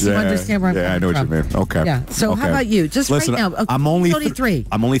 Yes. You understand where I'm coming I know what from. you mean. Okay. Yeah. So how about you? Just Listen, right now. Okay. I'm only 3.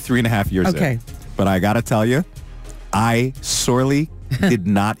 I'm only 3.5 years Okay. in. But I got to tell you, I sorely did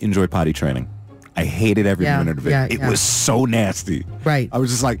not enjoy potty training. I hated every minute of it. Yeah, it was so nasty. Right. I was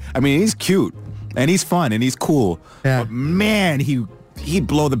just like, I mean, he's cute and he's fun and he's cool. Yeah. But man, he'd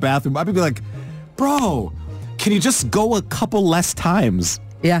blow the bathroom. I'd be like, bro, can you just go a couple less times?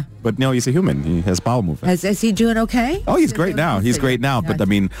 Yeah. But no, he's a human. He has bowel movement. Is he doing okay? Oh, he's great now. He's great now. But I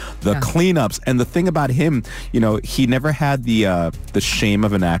mean, the cleanups and the thing about him, he never had the shame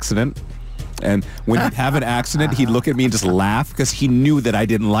of an accident. And when he'd have an accident, he'd look at me and just laugh because he knew that I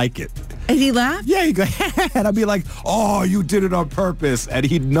didn't like it. And he laughed? Yeah, he'd go, and I'd be like, oh, you did it on purpose. And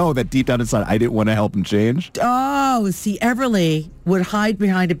he'd know that deep down inside, I didn't want to help him change. Oh, see, Everly would hide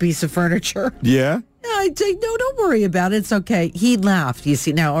behind a piece of furniture. Yeah? I'd say, no, don't worry about it. It's okay. He laughed. You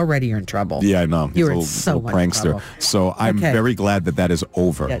see, now already you're in trouble. Yeah, I know. You're in so much prankster. trouble. So I'm very glad that is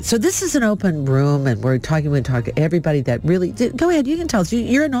over. Yeah. So this is an open room, and we're talking everybody that really... Go ahead. You can tell us.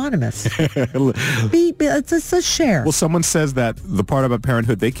 You're anonymous. Let's share. Well, someone says that the part about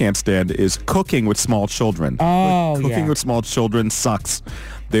parenthood they can't stand is cooking with small children. Oh, Cooking with small children sucks.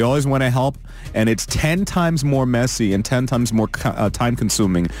 They always want to help, and it's 10 times more messy and 10 times more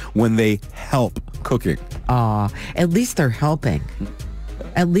time-consuming when they help cooking. At least they're helping.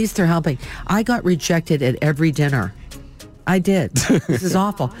 At least they're helping. I got rejected at every dinner. I did. This is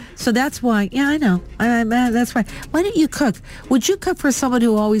awful. So that's why, I know. That's why. Why don't you cook? Would you cook for someone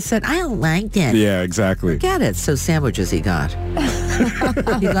who always said, I don't like it? Yeah, exactly. Get it. So sandwiches he got.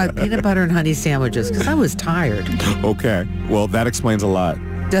 He got peanut butter and honey sandwiches because I was tired. Okay. Well, that explains a lot.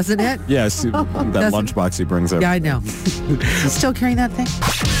 Doesn't it? Yes. That lunchbox he brings up. Yeah, I know. You still carrying that thing?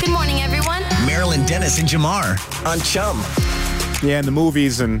 Good morning, everyone. Marilyn Dennis and Jamar on Chum. Yeah, in the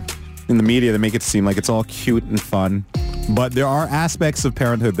movies and in the media, they make it seem like it's all cute and fun. But there are aspects of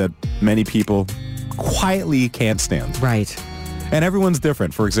parenthood that many people quietly can't stand. Right. And everyone's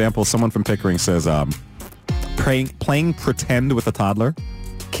different. For example, someone from Pickering says playing pretend with a toddler,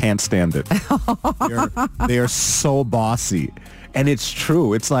 can't stand it. They are so bossy. And it's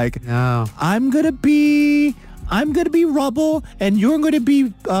true. It's like, No. I'm going to be Rubble and you're going to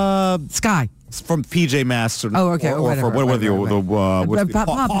be Sky. from PJ Masks. Oh, okay. Or for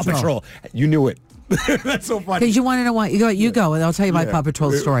Paw Patrol. You knew it. That's so funny. Because you want to know why. You go, and I'll tell you my Paw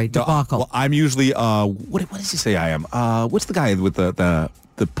Patrol story. Debacle. Well, I'm usually, what does he say I am? What's the guy with the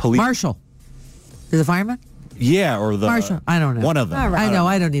police? Marshall. Is it fireman? Yeah, or the... Marshall. I don't know. One of them. All right. I know.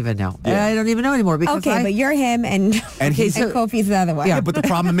 I don't even know. Yeah. I don't even know anymore. Because Okay, but you're him and he's- and Kofi's the other one. Yeah. Yeah, but the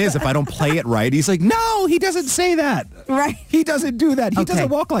problem is if I don't play it right, he's like, no, he doesn't say that. Right. He doesn't do that. He Okay. doesn't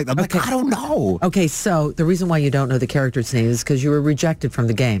walk like that. I'm like, I don't know. Okay, so the reason why you don't know the character's name is because you were rejected from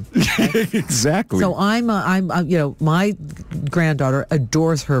the game. Exactly. So my granddaughter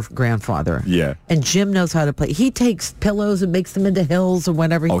adores her grandfather. Yeah. And Jim knows how to play. He takes pillows and makes them into hills or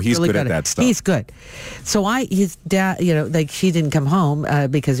whatever. Oh, he's really good at that stuff. He's good. So his dad, she didn't come home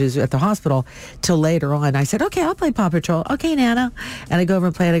because he was at the hospital till later on. I said, okay, I'll play Paw Patrol. Okay, Nana. And I go over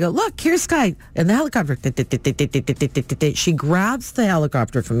and play it. I go, look, here's Sky. And the helicopter. She grabs the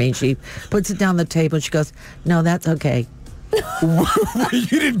helicopter from me and she puts it down the table and she goes, no, that's okay. You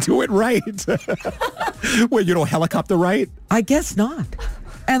didn't do it right. Wait, you don't helicopter right? I guess not.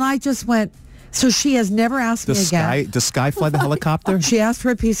 And I just went, so she has never asked me again. Does Sky fly the helicopter? She asked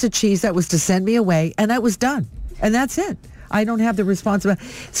for a piece of cheese that was to send me away, and that was done. And that's it. I don't have the responsibility.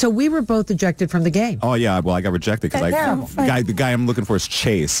 So we were both ejected from the game. Oh, yeah. Well, I got rejected because the guy I'm looking for is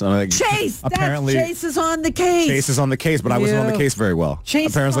Chase. I'm like, Chase! Apparently, Chase is on the case. Chase is on the case, but I wasn't on the case very well. Chase,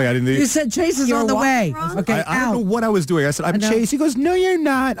 apparently, I didn't. You said Chase is on the way. Okay, I don't know what I was doing. I said, I'm Chase. He goes, no, you're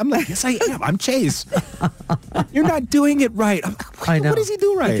not. I'm like, yes, I am. I'm Chase. You're not doing it right. I'm like, I know. What does he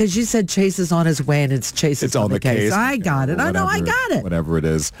do right? Because you said Chase is on his way and it's Chase is on the case. I got it. I know, I got it. Whatever it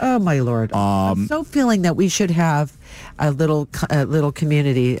is. Oh, my Lord. I'm so feeling that we should have a little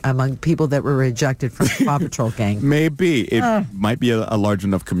community among people that were rejected from the Paw Patrol gang. Maybe. It might be a large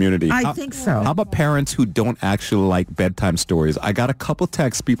enough community. I think so. How about parents who don't actually like bedtime stories? I got a couple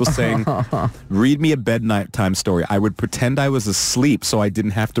texts, people saying, read me a bedtime story. I would pretend I was asleep so I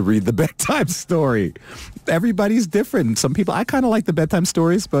didn't have to read the bedtime story. Everybody's different. Some people, I kind of like the bedtime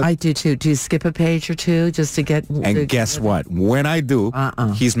stories, but... I do too. Do you skip a page or two just to get... And guess what? When I do,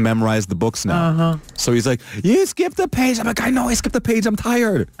 he's memorized the books now. So he's like, you skipped a page. I'm like, I know I skipped a page. I'm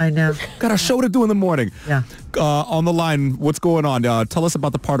tired. I know. Got a show to do in the morning. Yeah. On the line, what's going on? Tell us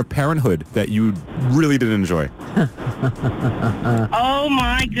about the part of parenthood that you really didn't enjoy. Oh,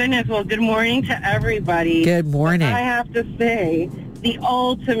 my goodness. Well, good morning to everybody. Good morning. I have to say, the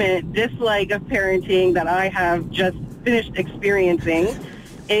ultimate dislike of parenting that I have just finished experiencing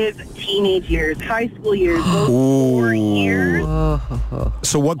is teenage years, high school years, those 4 years.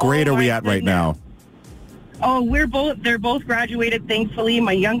 So what grade are we at right now? Oh, they're both graduated, thankfully.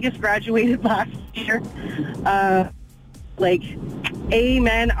 My youngest graduated last year.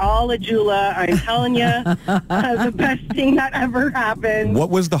 Amen, Alajula. I'm telling you, the best thing that ever happened. What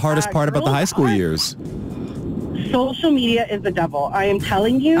was the hardest part about the high school years? Social media is the devil. I am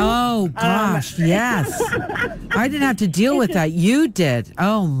telling you. Oh, gosh, yes. I didn't have to deal with that. You did.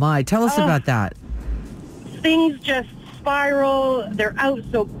 Oh, my. Tell us about that. Things just spiral. They're out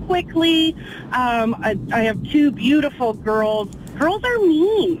so quickly. I have 2 beautiful girls. Girls are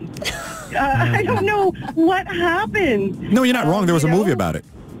mean. I don't know what happened. No, you're not wrong. There was a movie about it.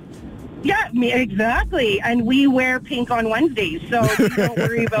 Yeah, exactly. And we wear pink on Wednesdays, so don't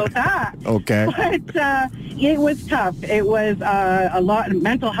worry about that. Okay. But it was tough. It was a lot.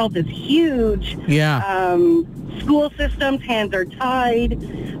 Mental health is huge. Yeah. School systems, hands are tied.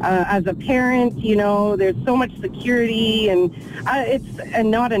 As a parent, there's so much security, and it's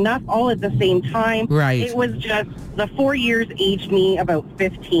not enough all at the same time. Right. It was just the 4 years aged me about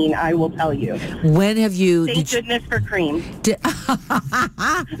 15. I will tell you. When have you? Thank goodness for cream.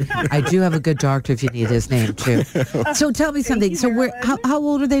 I do have a good doctor if you need his name too. So tell me something. So how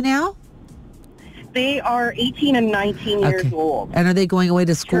old are they now? They are 18 and 19 years old. And are they going away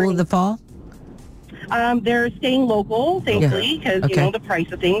to school in the fall? They're staying local, thankfully, because, the price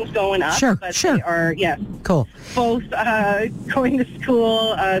of things going up. Sure, but sure. They are, yes. Cool. Both going to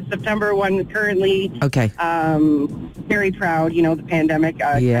school, September 1 currently. Okay. Very proud, the pandemic.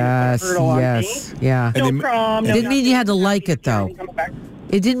 Yes, yeah. No prom, It didn't mean you had to like it, though.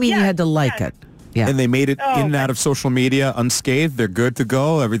 It didn't mean you had to like it. Yeah. And they made it in and out of social media unscathed. They're good to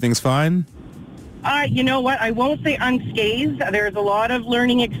go. Everything's fine. You know what? I won't say unscathed. There's a lot of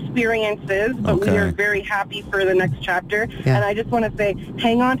learning experiences, but we are very happy for the next chapter. Yeah. And I just want to say,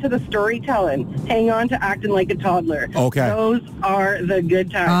 hang on to the storytelling. Hang on to acting like a toddler. Okay. Those are the good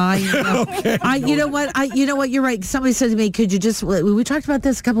times. You know what? You're right. Somebody said to me, could you just, we talked about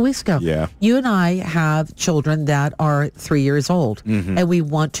this a couple weeks ago. Yeah. You and I have children that are 3 years old, and we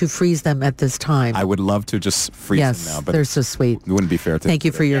want to freeze them at this time. I would love to just freeze them now, but they're so sweet. It wouldn't be fair to Thank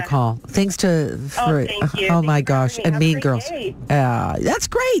you for your call. Thanks to... thank you. Oh, my Thanks for gosh. having me. And Have a Mean great Girls. day. That's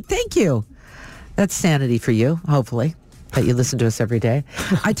great. Thank you. That's sanity for you, hopefully, that you listen to us every day.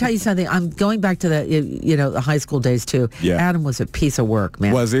 I tell you something. I'm going back to the high school days, too. Yeah. Adam was a piece of work,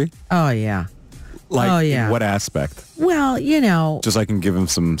 man. Was he? Oh, yeah. In what aspect? Well, just so I can give him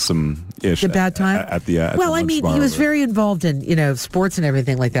some ish. The bad time? At the well, the I mean, he was very involved in, sports and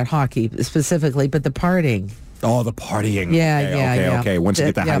everything like that, hockey specifically, but the partying. Oh, the partying. Yeah. Okay. Once you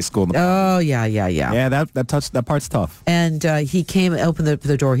get to high school. Yeah. Yeah, that part's tough. And he opened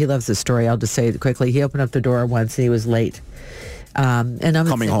the door. He loves this story. I'll just say it quickly. He opened up the door once and he was late. And I'm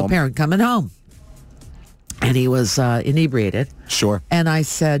a single parent coming home. And he was inebriated. Sure. And I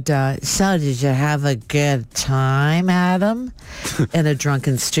said, so did you have a good time, Adam? In a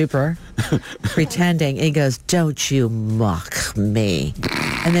drunken stupor, pretending. He goes, don't you mock me.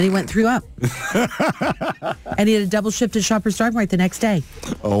 And then he went and threw up. And he had a double shift at Shoppers Drug Mart the next day.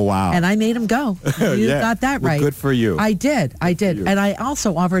 Oh, wow. And I made him go. You Yeah. got that Well, right. good for you. I did. And I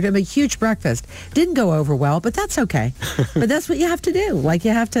also offered him a huge breakfast. Didn't go over well, but that's okay. But that's what you have to do. Like,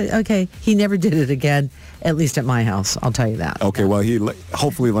 you have to, okay. He never did it again, at least at my house. I'll tell you that. Okay, well, he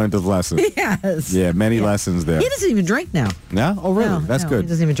hopefully learned his lesson. Yes. Yeah, many lessons there. He doesn't even drink now. Yeah? Oh, really? No, That's no, good. He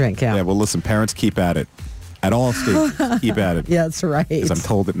doesn't even drink, yeah. Yeah, well, listen, parents, keep at it. At all stages, keep at it. Yeah, that's right. Because I'm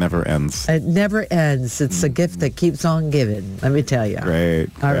told it never ends. It never ends. It's a gift that keeps on giving, let me tell you. Great.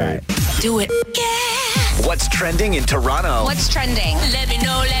 All great. right. Do it. Yeah. What's trending in Toronto? What's trending? Let me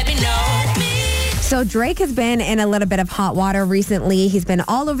know, let me know. So Drake has been in a little bit of hot water recently. He's been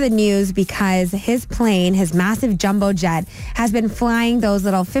all over the news because his plane, his massive jumbo jet, has been flying those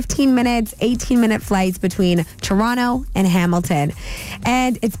little 15 minutes, 18-minute flights between Toronto and Hamilton.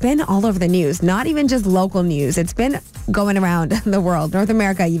 And it's been all over the news, not even just local news. It's been going around the world, North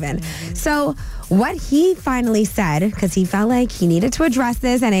America even. So what he finally said, because he felt like he needed to address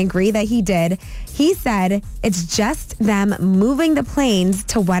this, and I agree that he did, he said it's just them moving the planes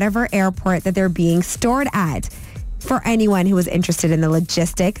to whatever airport that they're being stored at. For anyone who was interested in the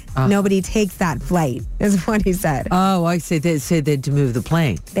logistic, nobody takes that flight, is what he said. Oh, I see. They say they had to move the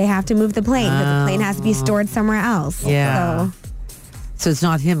plane. They have to move the plane because the plane has to be stored somewhere else. Yeah. So it's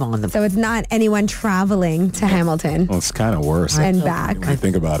not him on the So it's not anyone traveling to Hamilton Well, it's kind of worse and back. when you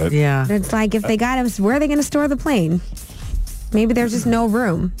think about it. Yeah. It's like if they got us, where are they going to store the plane? Maybe there's just no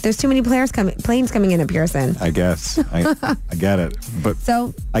room. There's too many planes coming in at Pearson. I guess. I get it. But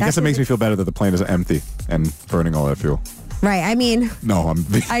So I guess that's it makes what- me feel better that the plane is empty and burning all that fuel. Right. I mean, No, I'm...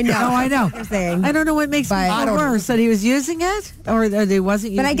 I know. Oh, I know. what you're saying. I don't know what makes But- it I don't worse, that he was using it or that he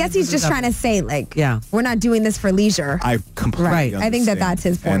wasn't using But it. I guess he's just trying to say, like, Yeah. we're not doing this for leisure. I completely Right. I think that understand. that's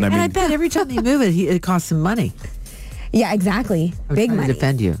his point. And I And I mean, bet every time they move it, it costs him money. Yeah, exactly. I'm Big trying to money.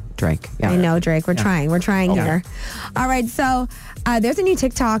 defend you, Drake. Yeah. I know, Drake. We're trying. We're trying Okay. here. All right. So there's a new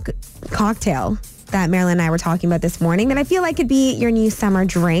TikTok cocktail that Marilyn and I were talking about this morning that I feel like could be your new summer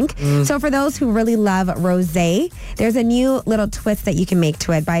drink. So for those who really love rosé, there's a new little twist that you can make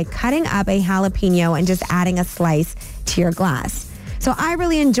to it by cutting up a jalapeno and just adding a slice to your glass. So I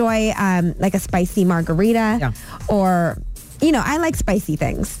really enjoy like a spicy margarita or, you know, I like spicy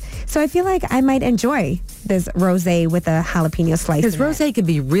things. So I feel like I might enjoy this rosé with a jalapeno slice. Because in it. rosé can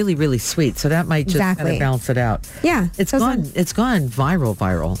be really, really sweet, so that might just kind Exactly. of balance it out. Yeah. It's So gone. some- It's gone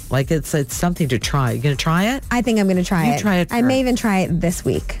viral. Like it's something to try. You gonna try it? I think I'm going to try You it. try it I may first. even try it this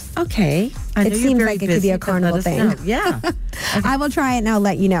week. Okay. I It know you're seems very like it could be a busy, but carnival let us thing. know. Yeah. I will try it and I'll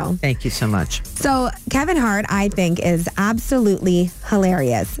let you know. Thank you so much. So Kevin Hart, I think, is absolutely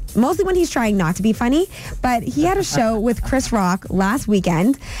hilarious. Mostly when he's trying not to be funny. But he had a show with Chris Rock last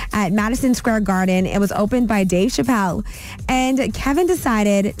weekend at Madison Square Garden. It was opened by Dave Chappelle. And Kevin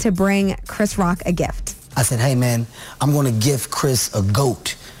decided to bring Chris Rock a gift. I said, hey, man, I'm going to give Chris a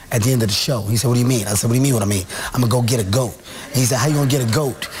goat at the end of the show. He said, what do you mean? I said, what do you mean what I mean? I'm going to go get a goat. And he said, how you going to get a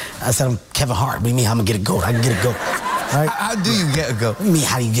goat? I said, I'm Kevin Hart. What do you mean I'm going to get a goat? I can get a goat. Right? How do you get a goat? What do you mean,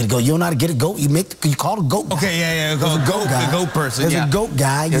 how do you get a goat? You don't know how to get a goat? You call the goat guy. Okay, yeah. There's a goat guy. The goat person, There's yeah. a goat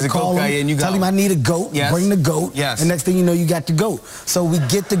guy. There's You a call goat guy him, and you tell go. him I need a goat. Yes. Bring the goat. Yes. And next thing you know, you got the goat. So we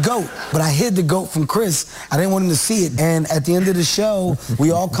get the goat. But I hid the goat from Chris. I didn't want him to see it. And at the end of the show,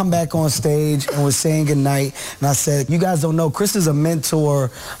 we all come back on stage and we're saying goodnight. And I said, you guys don't know, Chris is a mentor,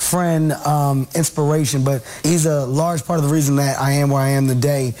 friend, inspiration, but he's a large part of the reason that I am where I am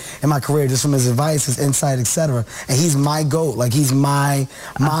today in my career, just from his advice, his insight, etc. And he's my goat. Like, he's my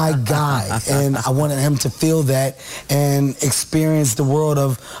guy. And I wanted him to feel that and experience the world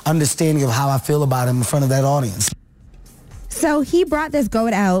of understanding of how I feel about him in front of that audience. So he brought this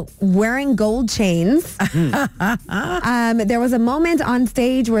goat out wearing gold chains. There was a moment on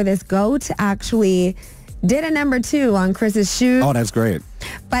stage where this goat actually did a number 2 on Chris's shoes. Oh, that's great.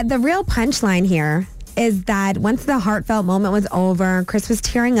 But the real punchline here is that once the heartfelt moment was over, Chris was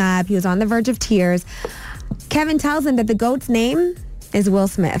tearing up. He was on the verge of tears. Kevin tells him that the goat's name is Will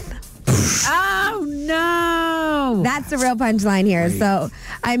Smith. Oh no! That's the real punchline here. So,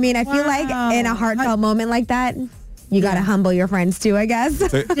 I mean, I feel like in a heartfelt moment like that, you got to humble your friends too, I guess.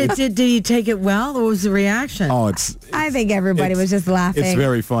 Did he take it well? What was the reaction? Oh, it's... I think everybody was just laughing. It's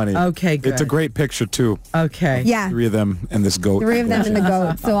very funny. Okay, good. It's a great picture, too. Okay. Yeah. 3 of them and this goat. 3 of them and the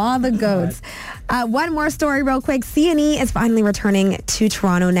goats. So all the goats. One more story real quick. C&E is finally returning to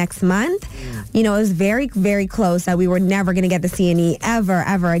Toronto next month. You know, it was very, very close that we were never going to get the C&E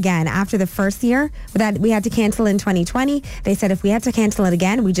ever again. After the first year that we had to cancel in 2020, they said if we had to cancel it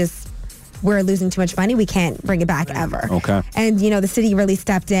again, we just we're losing too much money. We can't bring it back ever. Okay. And, the city really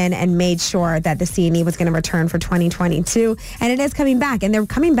stepped in and made sure that the CNE was going to return for 2022. And it is coming back. And they're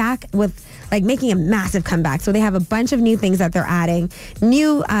coming back with, making a massive comeback. So they have a bunch of new things that they're adding.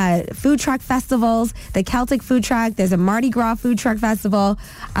 New food truck festivals, the Celtic food truck. There's a Mardi Gras food truck festival,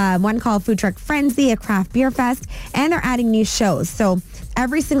 one called Food Truck Frenzy, a craft beer fest. And they're adding new shows. So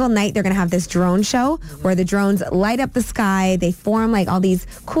every single night they're going to have this drone show where the drones light up the sky. They form all these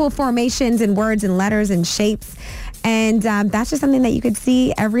cool formations and words and letters and shapes. And that's just something that you could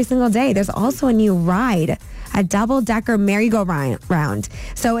see every single day. There's also a new ride, a double-decker merry-go-round.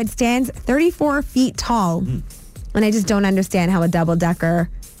 So it stands 34 feet tall. And I just don't understand how a double-decker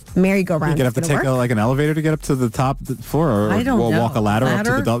merry-go-round You have to take an elevator to get up to the top floor, or I don't know. walk a ladder up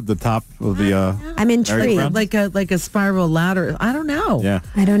to the top of the. I'm intrigued. Like a spiral ladder. I don't know. Yeah.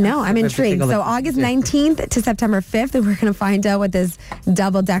 I don't know. I'm I have to take intrigued. a look. So August 19th to September 5th, we're going to find out what this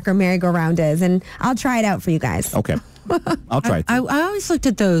double-decker merry-go-round is. And I'll try it out for you guys. Okay. I'll try. I always looked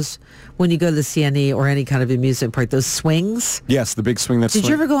at those when you go to the CNE or any kind of amusement park, those swings. Yes, the big swing that's. Did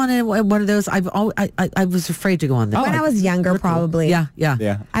you ever go on one of those? I was afraid to go on them. When I was younger, probably. Yeah.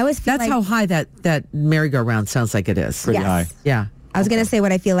 I was. That's how high that merry-go-round sounds like it is. Pretty Yes. high. Yeah. I was going to say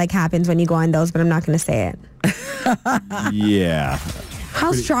what I feel like happens when you go on those, but I'm not going to say it. Yeah.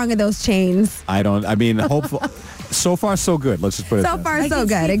 How strong are those chains? Hopefully. So far, so good. Let's just put it So that far, I so can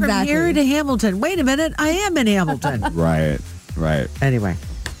good. see Exactly. From here to Hamilton. Wait a minute. I am in Hamilton. way. Right. Anyway.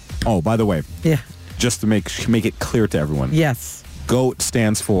 Oh, by the way, Yeah. just to make it clear to everyone, Yes. GOAT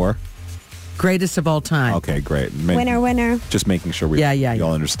stands for. Greatest of all time. Okay, great. Winner. Just making sure we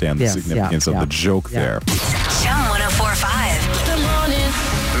all understand the Yes, significance of the joke there. Chum 104.5. Good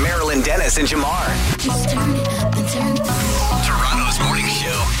morning. Marilyn Dennis and Jamar. Toronto's morning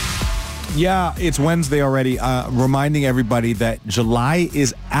show. Yeah, it's Wednesday already. Reminding everybody that July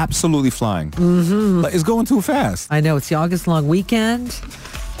is absolutely flying. Mm-hmm. It's going too fast I know. It's the August long weekend.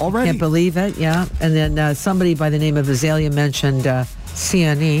 already. Can't believe it. Yeah. And then somebody by the name of Azalea mentioned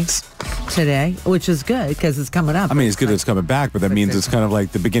CNE today, which is good because it's coming up. I mean, it's good that it's coming back, but that means it's kind of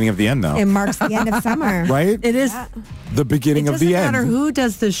like the beginning of the end now. It marks the end of summer. Right? It is. The beginning It of the doesn't matter end. who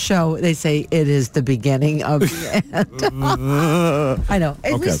does this show. They say it is the beginning of the end. I know.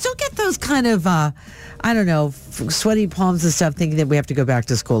 And we Okay. still get those kind of, sweaty palms and stuff thinking that we have to go back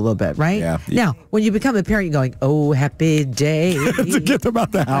to school a little bit, right? Yeah. Now, when you become a parent, you're going, oh, happy day. to get them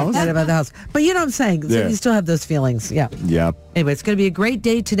out the house. Forget about the house. But you know what I'm saying? So Yeah. you still have those feelings. Yeah. Yeah. Anyway, it's going to be a great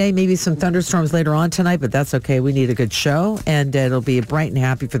day today. Maybe some thunderstorms later on tonight, but that's okay. We need a good show, and it'll be bright and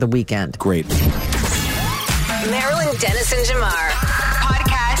happy for the weekend. Great. Marilyn Dennis and Jamar.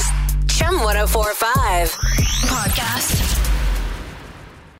 Podcast. Chum 104.5. Podcast.